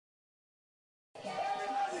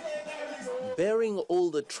Bearing all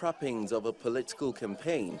the trappings of a political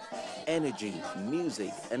campaign, energy,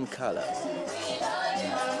 music and color.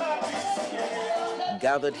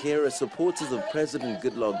 Gathered here are supporters of President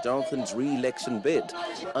Goodluck Jonathan's re-election bid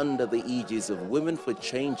under the aegis of Women for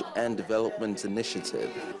Change and Development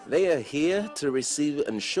Initiative. They are here to receive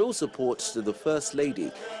and show support to the First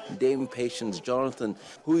Lady, Dame Patience Jonathan,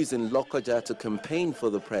 who is in Lokoja to campaign for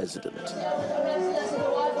the president.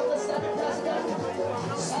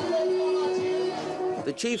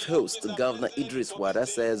 The chief host, Governor Idris Wada,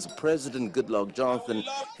 says President Goodluck Jonathan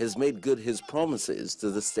has made good his promises to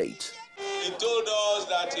the state. He told us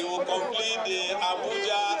that he will complete the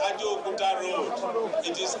Abuja-Ajokuta road.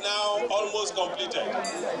 It is now almost completed.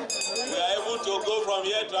 We are able to go from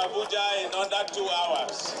here to Abuja in under 2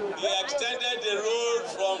 hours. He extended the road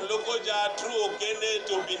from Lokoja through Okene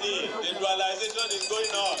to Benin. The dualization is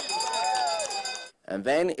going on. And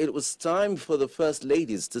then it was time for the First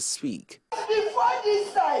Ladies to speak. Before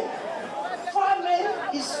this time, farming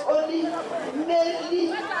is only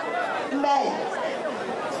mainly men.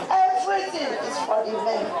 Everything is for the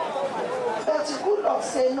men. But Goodluck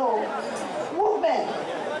say no. Women,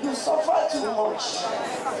 you suffer too much.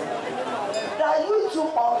 That you too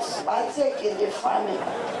much partake in the farming.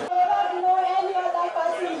 I don't know any other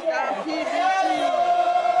person here.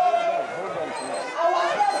 Our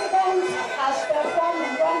president has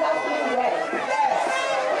performed wonderfully well.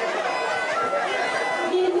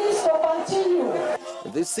 He needs to continue.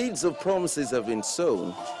 The seeds of promises have been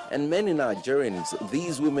sown, and many Nigerians,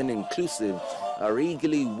 these women inclusive, are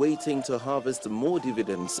eagerly waiting to harvest more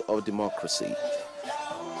dividends of democracy.